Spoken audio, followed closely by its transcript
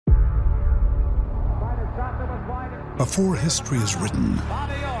Before history is written,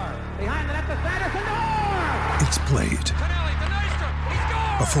 it's played.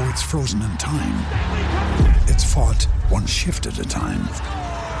 Before it's frozen in time, it's fought one shift at a time.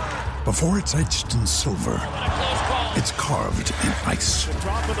 Before it's etched in silver, it's carved in ice.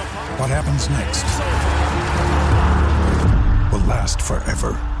 What happens next will last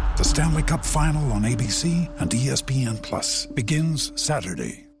forever. The Stanley Cup Final on ABC and ESPN Plus begins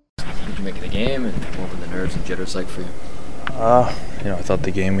Saturday. What did you make of the game, and what were the nerves and jitters like for you? I thought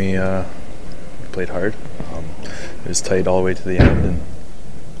the game we played hard. It was tight all the way to the end, and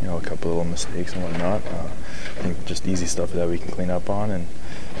a couple of little mistakes and whatnot. I think just easy stuff that we can clean up on, and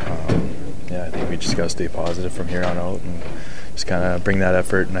I think we just got to stay positive from here on out and just kind of bring that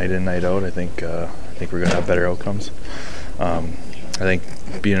effort night in, night out. I think we're going to have better outcomes. I think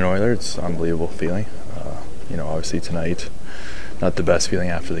being an Oiler, it's an unbelievable feeling. Obviously tonight, not the best feeling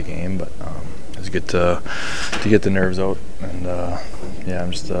after the game, but it was good to get the nerves out, and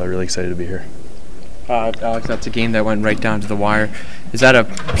I'm just really excited to be here. Alex, that's a game that went right down to the wire. Is that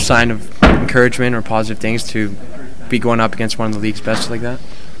a sign of encouragement or positive things to be going up against one of the league's best like that?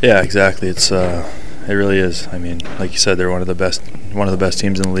 Yeah, exactly. It really is. I mean, like you said, they're one of the best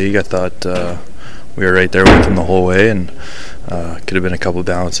teams in the league. I thought we were right there with them the whole way, and could have been a couple of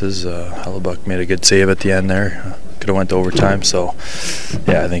bounces. Hellebuck made a good save at the end there. Could have went to overtime. So,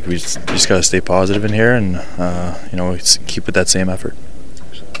 I think we just got to stay positive in here and keep with that same effort.